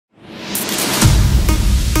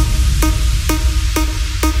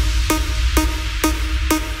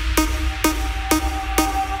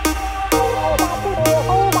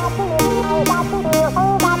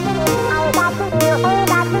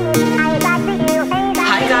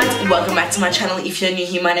welcome back to my channel. If you're new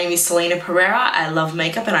here, my name is Celina Pereira. I love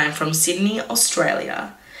makeup and I am from Sydney,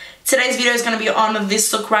 Australia. Today's video is going to be on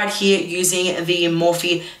this look right here using the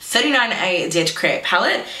Morphe 39A Dare to Create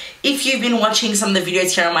palette. If you've been watching some of the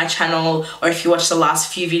videos here on my channel, or if you watched the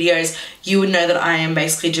last few videos, you would know that I am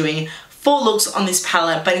basically doing 4 looks on this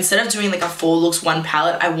palette, but instead of doing like a 4 looks 1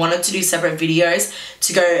 palette, I wanted to do separate videos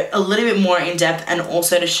to go a little bit more in depth and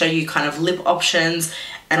also to show you kind of lip options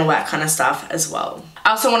and all that kind of stuff as well.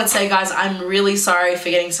 I also want to say, guys, I'm really sorry for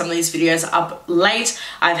getting some of these videos up late.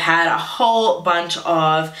 I've had a whole bunch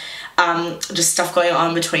of just stuff going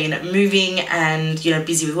on between moving and, you know,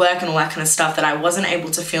 busy with work and all that kind of stuff that I wasn't able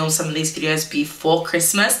to film some of these videos before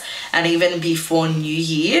Christmas and even before New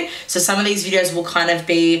Year. So some of these videos will kind of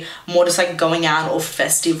be more just like going out or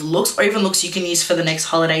festive looks, or even looks you can use for the next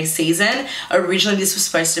holiday season. Originally this was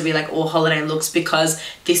supposed to be like all holiday looks because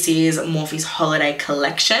this is Morphe's holiday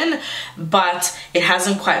collection, but it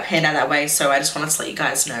hasn't quite panned out that way, so I just wanted to let you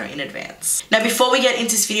guys know in advance. Now before we get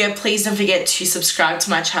into this video, please don't forget to subscribe to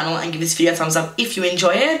my channel and give this video a thumbs up if you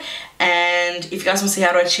enjoy it, and if you guys want to see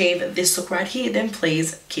how to achieve this look right here, then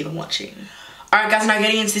please keep on watching. Alright guys, now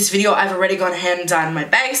getting into this video, I've already gone ahead and done my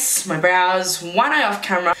base, my brows, one eye off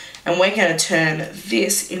camera, and we're going to turn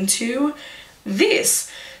this into this.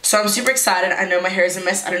 So I'm super excited. I know my hair is a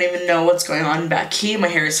mess. I don't even know what's going on back here. My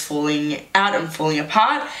hair is falling out and falling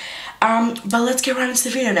apart. But let's get right into the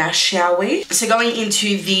video now, shall we? So going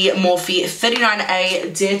into the Morphe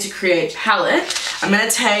 39A Dare to Create palette, I'm going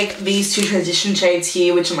to take these 2 transition shades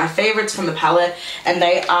here, which are my favorites from the palette, and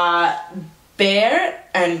they are Bear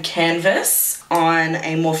and Canvas on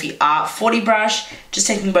a Morphe R40 brush. Just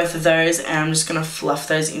taking both of those and I'm just going to fluff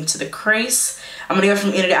those into the crease. I'm going to go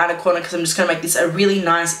from inner to outer corner because I'm just going to make this a really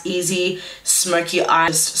nice, easy, smoky eye.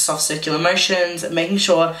 Just soft circular motions, making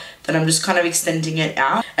sure that I'm just kind of extending it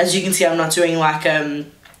out. As you can see, I'm not doing like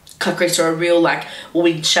cut crease or a real like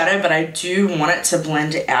winged shadow, but I do want it to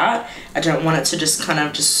blend it out. I don't want it to just kind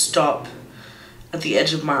of just stop at the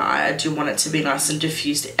edge of my eye. I do want it to be nice and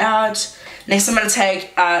diffused out. Next I'm going to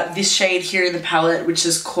take this shade here in the palette, which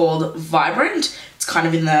is called Vibrant. It's kind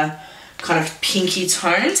of in the kind of pinky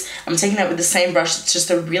tones. I'm taking that with the same brush. It's just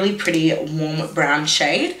a really pretty warm brown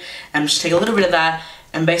shade. I'm just take a little bit of that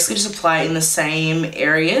and basically just apply it in the same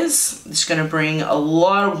areas. It's going to bring a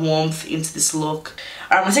lot of warmth into this look.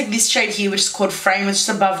 Alright, I'm going to take this shade here, which is called Frame. It's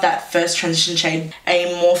just above that first transition shade, a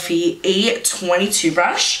Morphe E22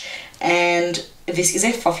 brush, and this is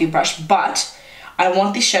a fluffy brush, but I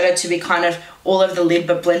want this shadow to be kind of all over the lid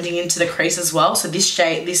but blending into the crease as well. So this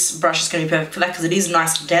brush is going to be perfect for that because it is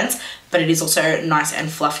nice and dense, but it is also nice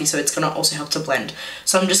and fluffy, so it's going to also help to blend.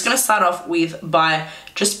 So I'm just going to start off by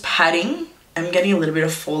just patting. I'm getting a little bit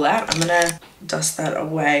of fallout. I'm going to dust that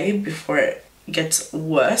away before it gets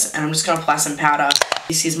worse, and I'm just going to apply some powder.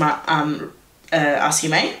 This is my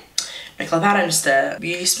RCMA makeup powder and just a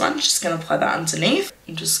beauty sponge. Just going to apply that underneath.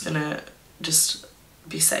 I'm just going to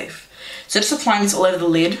be safe. So just applying this all over the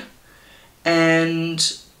lid and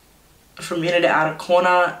from inner to outer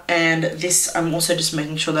corner, and this I'm also just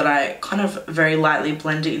making sure that I kind of very lightly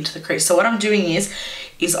blend it into the crease. So what I'm doing is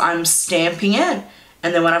I'm stamping it,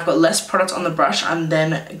 and then when I've got less product on the brush, I'm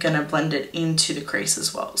then going to blend it into the crease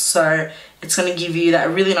as well. So it's going to give you that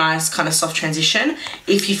really nice kind of soft transition.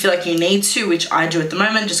 If you feel like you need to, which I do at the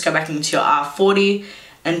moment, just go back into your R40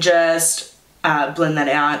 and just blend that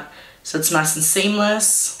out so it's nice and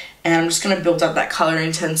seamless. And I'm just going to build up that colour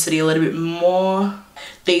intensity a little bit more.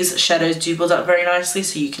 These shadows do build up very nicely,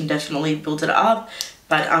 so you can definitely build it up.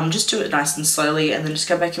 But just do it nice and slowly, and then just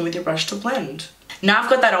go back in with your brush to blend. Now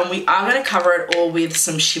I've got that on, we are going to cover it all with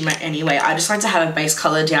some shimmer anyway. I just like to have a base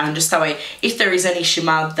colour down, just that way if there is any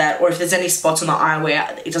shimmer or if there's any spots on the eye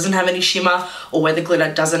where it doesn't have any shimmer or where the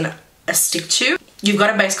glitter doesn't stick to, you've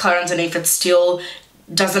got a base colour underneath. It still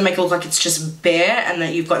doesn't make it look like it's just bare and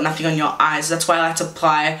that you've got nothing on your eyes. That's why I like to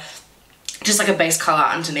apply just like a base colour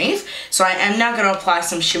underneath. So I am now going to apply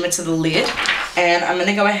some shimmer to the lid, and I'm going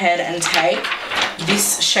to go ahead and take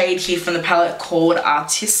this shade here from the palette called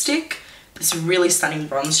Artistic. This really stunning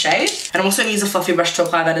bronze shade. And I'm also going to use a fluffy brush to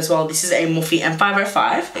apply that as well. This is a Morphe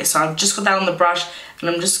M505. Okay, so I've just got that on the brush, and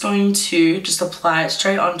I'm just going to just apply it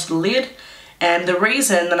straight onto the lid. And the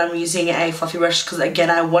reason that I'm using a fluffy brush is because, again,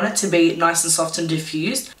 I want it to be nice and soft and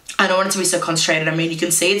diffused. I don't want it to be so concentrated. I mean, you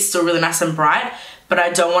can see it's still really nice and bright, but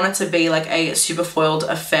I don't want it to be like a super foiled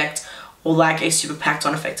effect or like a super packed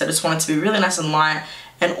on effect. I just want it to be really nice and light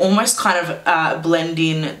and almost kind of blend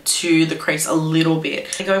in to the crease a little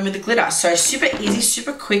bit. I go in with the glitter. So super easy,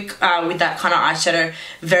 super quick with that kind of eyeshadow,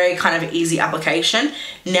 very kind of easy application.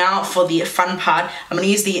 Now for the fun part, I'm going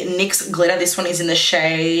to use the NYX glitter. This one is in the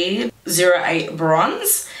shade 08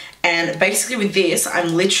 Bronze. And basically with this, I'm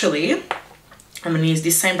going to use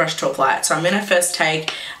this same brush to apply it. So I'm going to first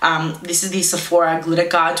take, this is the Sephora Glitter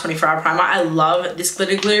Guard 24-hour primer. I love this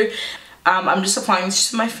glitter glue. I'm just applying this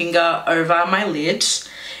just with my finger over my lid.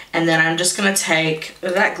 And then I'm just going to take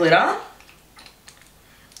that glitter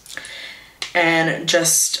and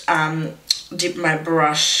just dip my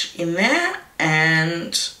brush in there.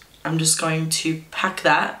 And I'm just going to pack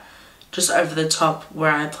that just over the top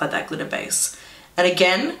where I applied that glitter base. And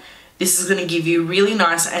again, this is going to give you really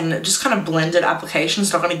nice and just kind of blended application.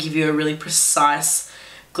 It's not going to give you a really precise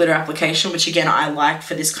glitter application, which again I like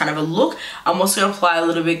for this kind of a look. I'm also going to apply a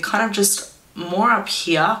little bit kind of just more up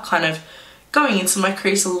here, kind of going into my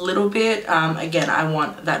crease a little bit. Again, I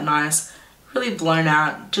want that nice, really blown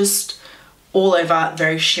out, just all over,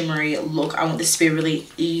 very shimmery look. I want this to be a really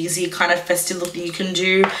easy kind of festive look that you can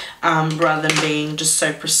do, rather than being just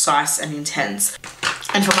so precise and intense.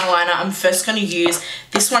 And for my liner, I'm first going to use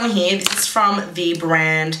this one here. This is from the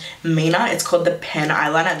brand Mina. It's called the Pen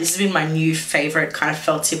Eyeliner. This has been my new favorite kind of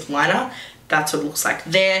felt tip liner. That's what it looks like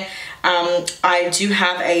there. I do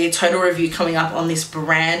have a total review coming up on this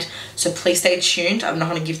brand, so please stay tuned. I'm not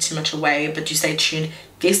going to give too much away, but do stay tuned.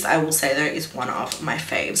 This, I will say though, is one of my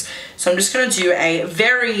faves. So I'm just going to do a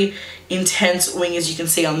very intense wing, as you can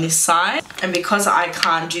see on this side. And because I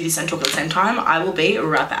can't do this and talk at the same time, I will be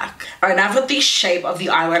right back. Alright, now I've got the shape of the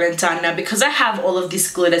eyeliner done. Now because I have all of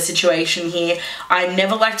this glitter situation here, I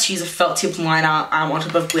never like to use a felt tip liner on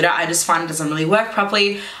top of glitter. I just find it doesn't really work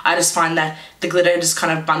properly. I just find that the glitter just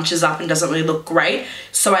kind of bunches up and doesn't really look great.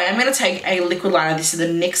 So I am going to take a liquid liner. This is the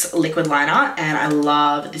NYX liquid liner, and I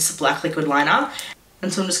love this black liquid liner.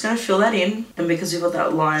 And so I'm just going to fill that in, and because we've got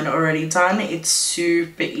that line already done, it's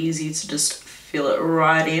super easy to just fill it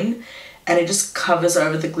right in, and it just covers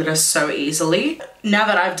over the glitter so easily. Now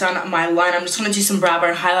that I've done my line, I'm just going to do some brow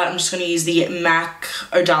bone highlight. I'm just going to use the MAC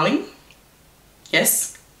Oh Darling.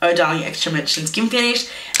 Yes, Oh Darling Extra Mention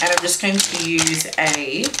Skinfinish, and I'm just going to use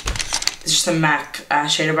it's just a MAC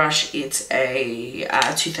shader brush. It's a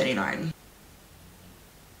 239.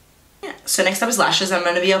 Yeah. So next up is lashes. I'm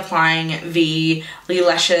going to be applying the LILLY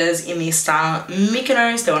lashes in the style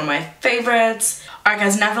Mykonos. They're one of my favorites. Alright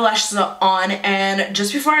guys, now the lashes are on, and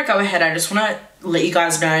just before I go ahead, I just want to let you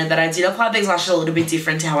guys know that I did apply these lashes a little bit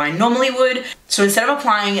different to how I normally would. So instead of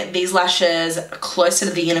applying these lashes closer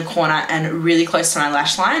to the inner corner and really close to my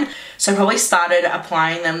lash line, so I probably started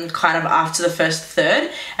applying them kind of after the first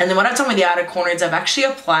third, and then what I've done with the outer corner is I've actually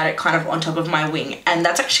applied it kind of on top of my wing, and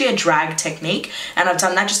that's actually a drag technique, and I've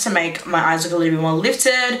done that just to make my eyes look a little bit more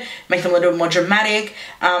lifted, make them a little bit more dramatic.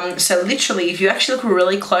 So literally, if you actually look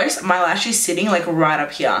really close, my lash is sitting like right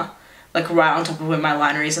up here, like right on top of where my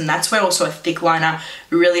liner is, and that's where also a thick liner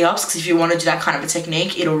really helps, because if you want to do that kind of a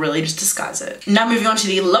technique, it'll really just disguise it. Now moving on to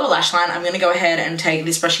the lower lash line, I'm going to go ahead and take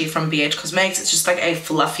this brush here from BH Cosmetics. It's just like a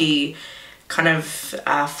fluffy kind of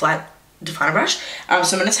flat definer brush. So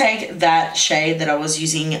I'm going to take that shade that I was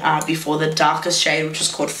using before, the darkest shade, which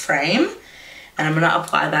was called Frame, and I'm going to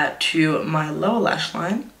apply that to my lower lash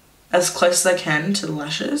line as close as I can to the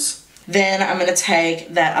lashes. Then I'm going to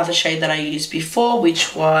take that other shade that I used before,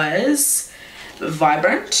 which was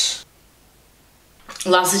Vibrant.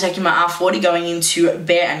 Lastly, taking my R40, going into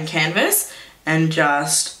Bare and Canvas, and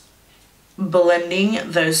just blending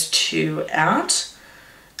those two out.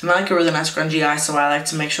 And I like a really nice grungy eye, so I like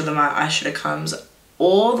to make sure that my eyeshadow comes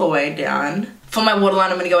all the way down. For my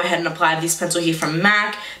waterline, I'm going to go ahead and apply this pencil here from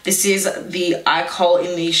MAC. This is the eye kohl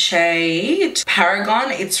in the shade Paragon.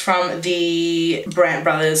 It's from the Brandt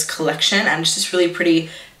Brothers collection, and it's just really pretty,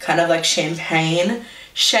 kind of like champagne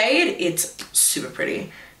shade. It's super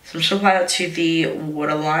pretty. So I'm just going to apply that to the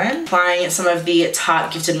waterline. Applying some of the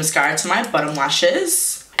Tarte Gifted Mascara to my bottom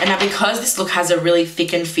lashes. And now because this look has a really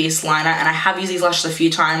thick and fierce liner, and I have used these lashes a few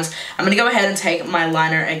times, I'm going to go ahead and take my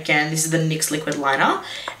liner again. This is the NYX liquid liner,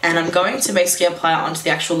 and I'm going to basically apply it onto the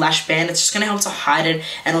actual lash band. It's just going to help to hide it,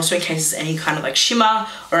 and also in case there's any kind of like shimmer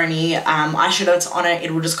or any eyeshadow that's on it,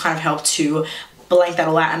 it will just kind of help to blank that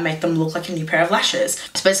all out and make them look like a new pair of lashes.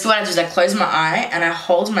 So basically what I do is I close my eye and I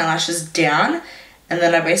hold my lashes down, and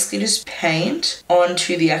then I basically just paint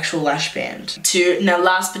onto the actual lash band. Now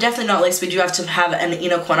last but definitely not least, we do have to have an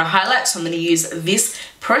inner corner highlight, so I'm going to use this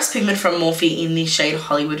Pressed Pigment from Morphe in the shade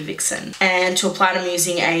Hollywood Vixen. And to apply it, I'm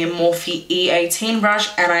using a Morphe E18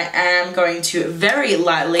 brush, and I am going to very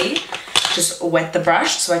lightly just wet the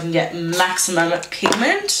brush so I can get maximum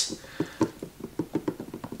pigment.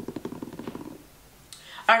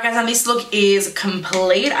 Alright guys, now this look is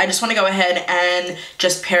complete. I just want to go ahead and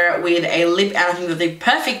just pair it with a lip, and I think that the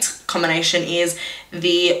perfect combination is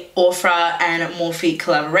the Ourfa and MORPHE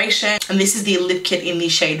collaboration, and this is the lip kit in the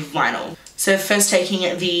shade Vinyl. So first taking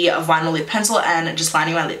the Vinyl lip pencil and just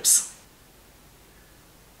lining my lips.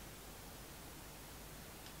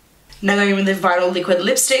 Now going with the Vinyl liquid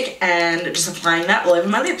lipstick and just applying that all over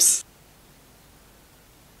my lips.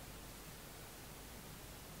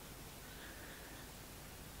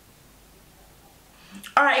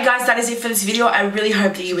 Alright guys, that is it for this video. I really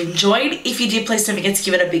hope that you enjoyed. If you did, please don't forget to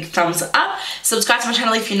give it a big thumbs up. Subscribe to my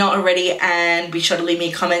channel if you're not already, and be sure to leave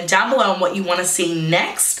me a comment down below on what you want to see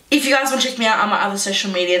next. If you guys want to check me out on my other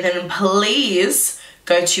social media, then please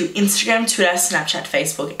go to Instagram, Twitter, Snapchat,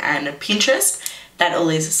 Facebook, and Pinterest. That all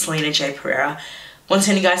is Celina J. Pereira. Once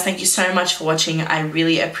again, guys, thank you so much for watching. I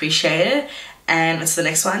really appreciate it. And until the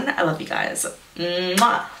next one, I love you guys.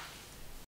 Mwah.